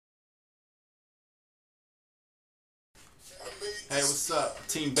Hey, what's up?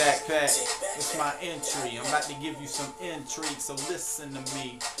 TeamBackPack. It's my entry. I'm about to give you some intrigue, so listen to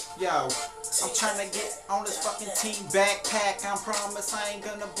me. Yo, I'm trying to get on this fucking TeamBackPack. I promise I ain't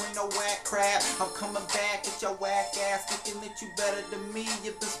gonna bring no whack crap. I'm coming back at your whack ass, thinking that you better than me.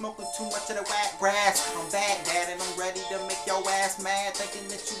 You've been smoking too much of the whack grass. I'm Baghdad and I'm ready to make your ass mad, thinking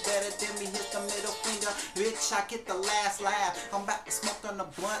that you better than me. Hit the middle finger, bitch, I get the last laugh. I'm about to smoke on the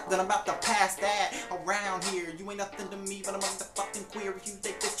blunt, then I'm about to pass that. Around here, you ain't nothing to me, but I'm on the fucking queer. If you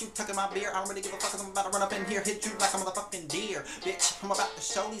think that you tucking my beer, I don't really give a fuck, 'cause I'm about to run up in here, hit you like a motherfucking deer. Bitch, I'm about to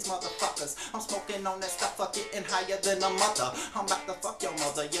show these motherfuckers I'm smoking on that stuff, fuck getting higher than a mother. I'm about to fuck your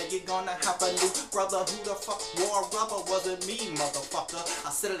mother, yeah, you're gonna have a new brother. Who the fuck wore rubber? Wasn't me, motherfucker. I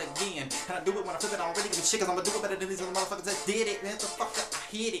said it again, and I do it when I flip it. I don't really give a shit, 'cause I'ma do it better than these other motherfuckers that did it. Motherfucker,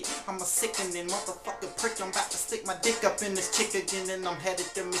 I hit it. I'm a sickening motherfucker prick. I'm about to stick my dick up in this chick again, and I'm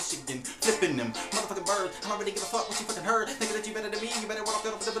headed to Michigan, flipping them motherfucking birds. I don't really give a fuck what you fucking heard. Thinking that you better than me, you better walk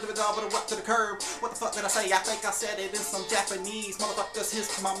up with a walk to the curb. What the fuck did I say? I think I said it in some Japanese. Motherfuckers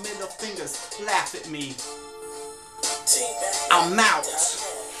hiss my middle fingers, laugh at me. I'm out,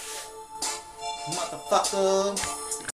 motherfucker.